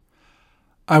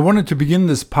I wanted to begin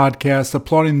this podcast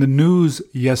applauding the news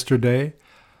yesterday,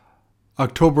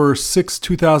 October 6,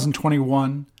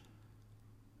 2021,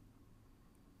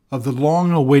 of the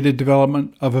long-awaited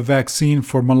development of a vaccine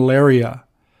for malaria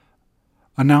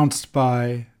announced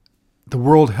by the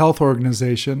World Health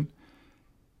Organization,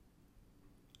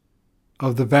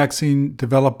 of the vaccine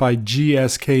developed by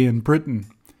GSK in Britain.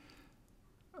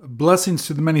 Blessings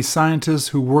to the many scientists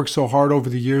who worked so hard over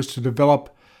the years to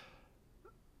develop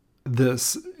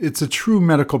this. It's a true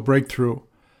medical breakthrough.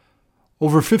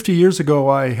 Over 50 years ago,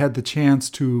 I had the chance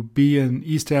to be in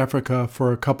East Africa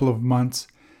for a couple of months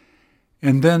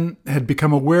and then had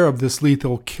become aware of this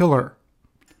lethal killer.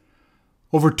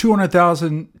 Over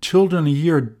 200,000 children a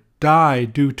year die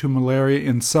due to malaria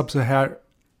in sub-Saharan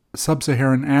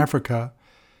Africa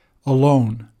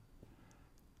alone.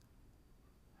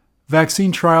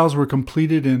 Vaccine trials were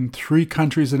completed in 3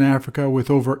 countries in Africa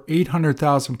with over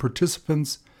 800,000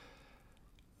 participants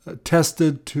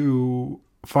tested to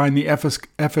find the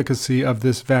efficacy of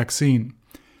this vaccine.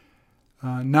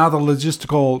 Now the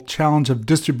logistical challenge of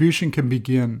distribution can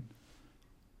begin.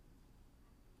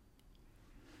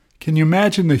 Can you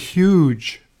imagine the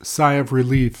huge sigh of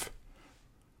relief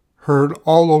heard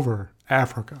all over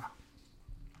Africa?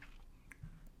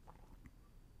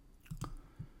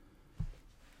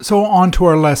 So on to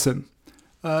our lesson.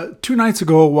 2 nights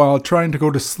ago, while trying to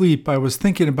go to sleep, I was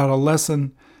thinking about a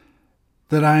lesson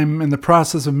that I'm in the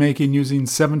process of making using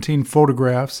 17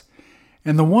 photographs.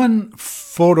 And the one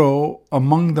photo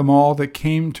among them all that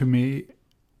came to me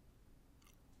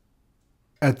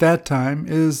at that time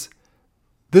is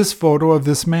this photo of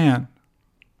this man.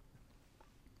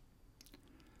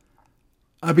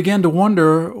 I began to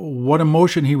wonder what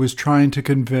emotion he was trying to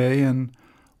convey and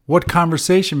what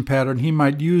conversation pattern he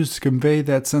might use to convey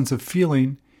that sense of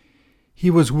feeling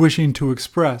he was wishing to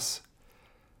express.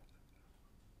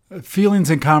 Feelings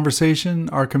in conversation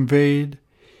are conveyed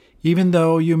even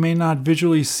though you may not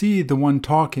visually see the one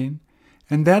talking,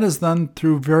 and that is done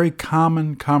through very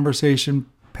common conversation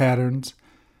patterns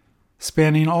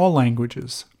spanning all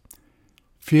languages.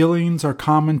 Feelings are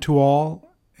common to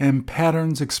all, and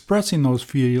patterns expressing those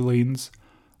feelings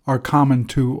are common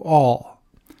to all.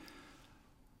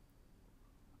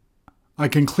 I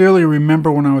can clearly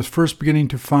remember when I was first beginning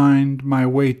to find my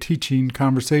way teaching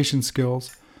conversation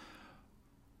skills,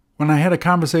 when I had a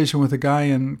conversation with a guy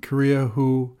in Korea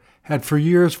who had for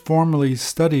years formally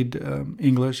studied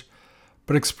English,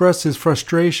 but expressed his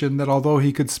frustration that although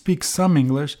he could speak some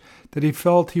English, that he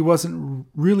felt he wasn't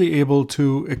really able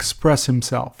to express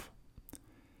himself.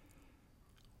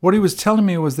 What he was telling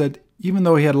me was that even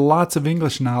though he had lots of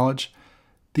English knowledge,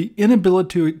 the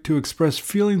inability to express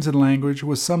feelings in language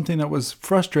was something that was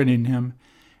frustrating him,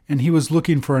 and he was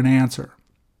looking for an answer.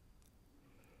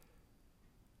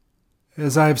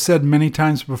 As I have said many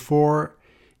times before,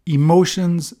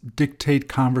 emotions dictate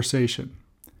conversation.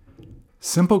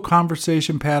 Simple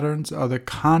conversation patterns are the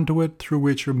conduit through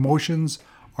which emotions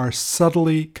are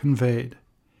subtly conveyed.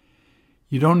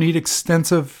 You don't need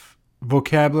extensive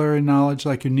vocabulary knowledge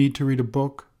like you need to read a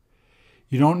book.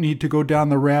 You don't need to go down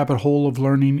the rabbit hole of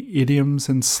learning idioms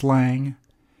and slang.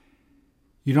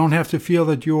 You don't have to feel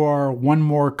that you are one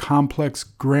more complex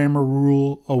grammar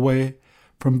rule away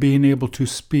from being able to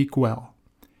speak well.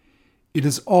 It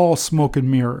is all smoke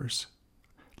and mirrors,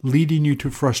 leading you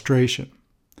to frustration.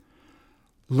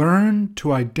 Learn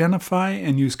to identify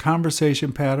and use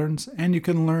conversation patterns, and you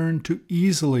can learn to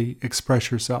easily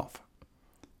express yourself.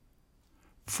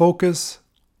 Focus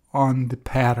on the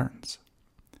patterns.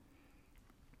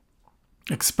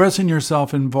 Expressing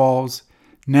yourself involves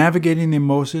navigating the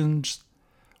emotions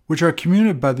which are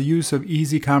communicated by the use of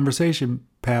easy conversation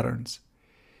patterns.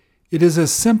 It is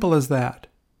as simple as that.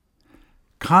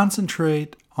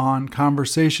 Concentrate on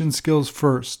conversation skills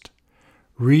first,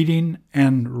 reading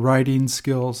and writing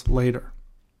skills later.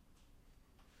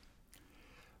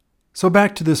 So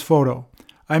back to this photo.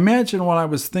 I imagine while I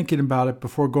was thinking about it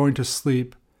before going to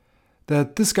sleep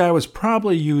that this guy was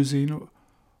probably using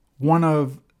one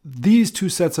of these 2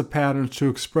 sets of patterns to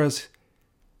express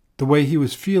the way he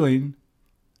was feeling.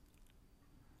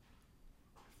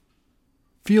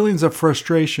 Feelings of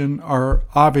frustration are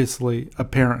obviously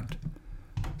apparent.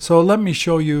 So let me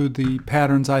show you the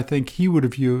patterns I think he would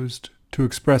have used to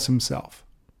express himself.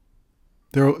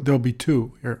 There'll be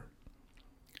 2 here.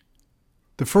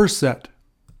 The first set.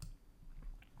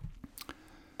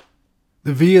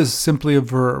 The V is simply a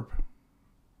verb.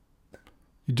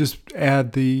 You just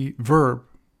add the verb.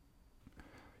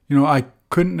 I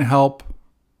couldn't help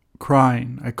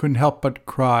crying. I couldn't help but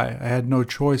cry. I had no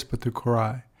choice but to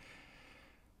cry.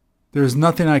 There's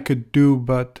nothing I could do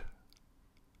but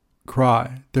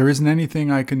cry. There isn't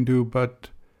anything I can do but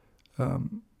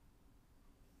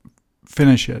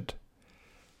finish it.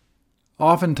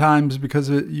 Oftentimes, because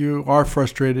you are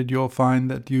frustrated, you'll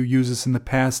find that you use this in the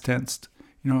past tense.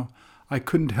 I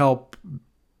couldn't help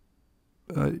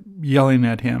yelling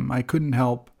at him. I couldn't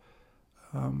help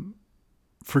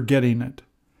forgetting it.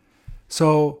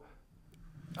 So,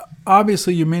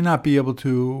 obviously, you may not be able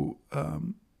to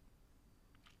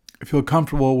feel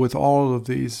comfortable with all of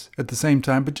these at the same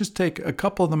time, but just take a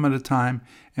couple of them at a time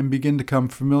and begin to become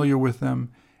familiar with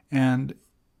them, and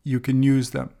you can use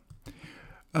them.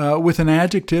 With an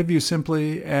adjective, you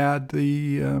simply add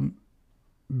the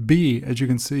be, as you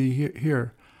can see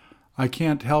here. I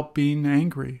can't help being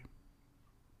angry.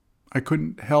 I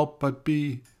couldn't help but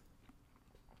be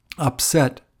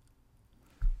upset.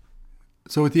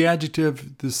 So with the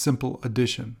adjective, this simple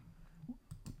addition.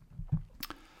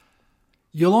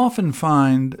 You'll often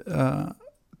find the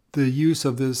use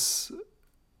of this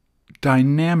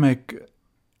dynamic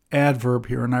adverb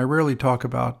here, and I rarely talk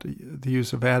about the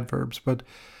use of adverbs, but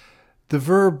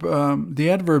the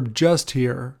adverb just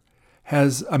here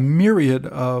has a myriad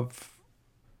of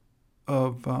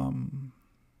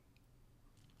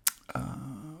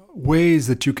ways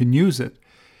that you can use it.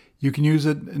 You can use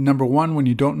it, number one, when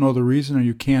you don't know the reason or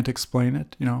you can't explain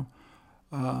it.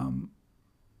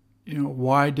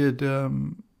 Why did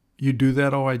you do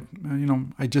that? Oh,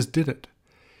 I just did it.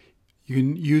 You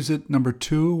can use it, number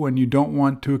two, when you don't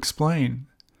want to explain.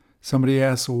 Somebody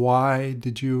asks, why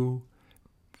did you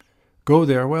go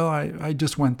there? Well, I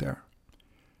just went there.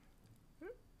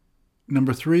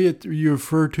 Number three, you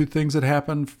refer to things that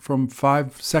happened from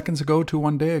 5 seconds ago to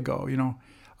 1 day ago.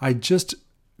 I just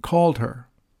called her.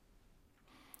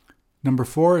 Number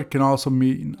four, it can also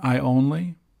mean I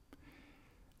only.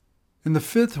 And the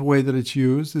fifth way that it's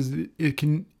used is it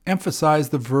can emphasize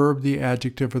the verb, the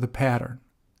adjective, or the pattern.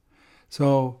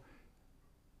 So,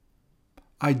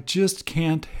 I just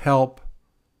can't help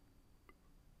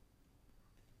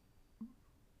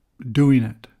doing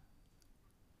it.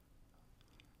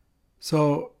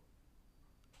 So,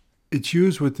 it's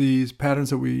used with these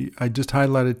patterns that I just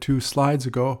highlighted 2 slides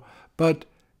ago, but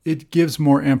it gives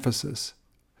more emphasis.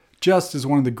 Just is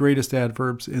one of the greatest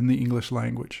adverbs in the English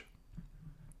language.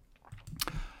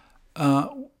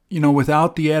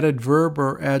 Without the added verb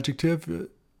or adjective,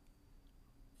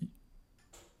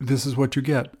 this is what you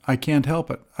get. I can't help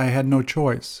it. I had no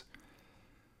choice.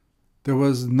 There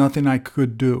was nothing I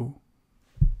could do.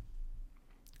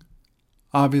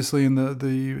 Obviously, in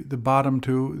the bottom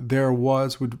two, there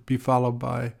was would be followed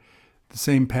by the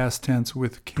same past tense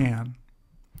with can.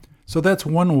 So that's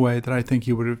one way that I think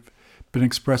he would have been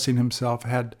expressing himself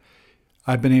had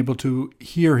I been able to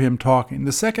hear him talking.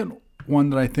 The second one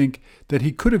that I think that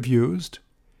he could have used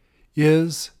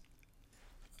is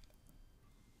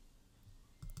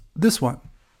this one.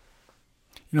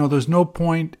 There's no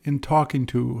point in talking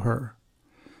to her.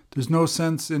 There's no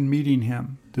sense in meeting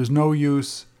him. There's no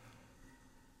use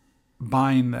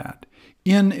buying that.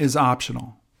 In is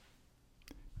optional.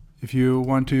 If you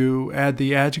want to add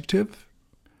the adjective,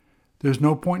 there's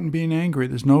no point in being angry.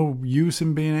 There's no use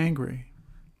in being angry.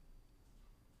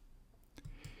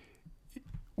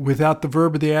 Without the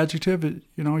verb or the adjective, it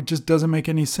just doesn't make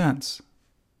any sense.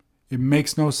 It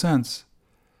makes no sense.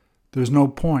 There's no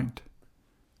point.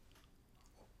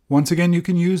 Once again, you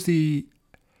can use the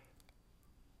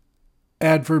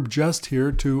adverb just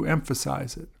here to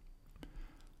emphasize it.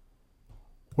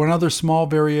 One other small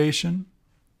variation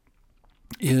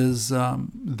is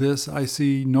this. I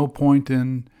see no point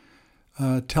in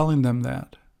telling them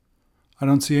that. I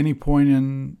don't see any point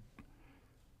in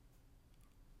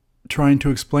trying to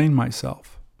explain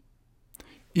myself.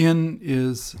 In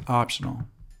is optional.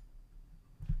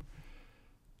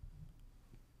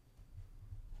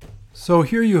 So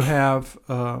here you have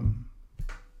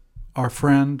our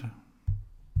friend.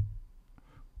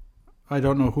 I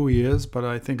don't know who he is, but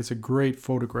I think it's a great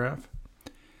photograph.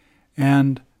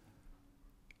 And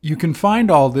you can find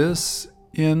all this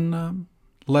in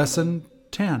lesson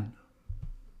 10.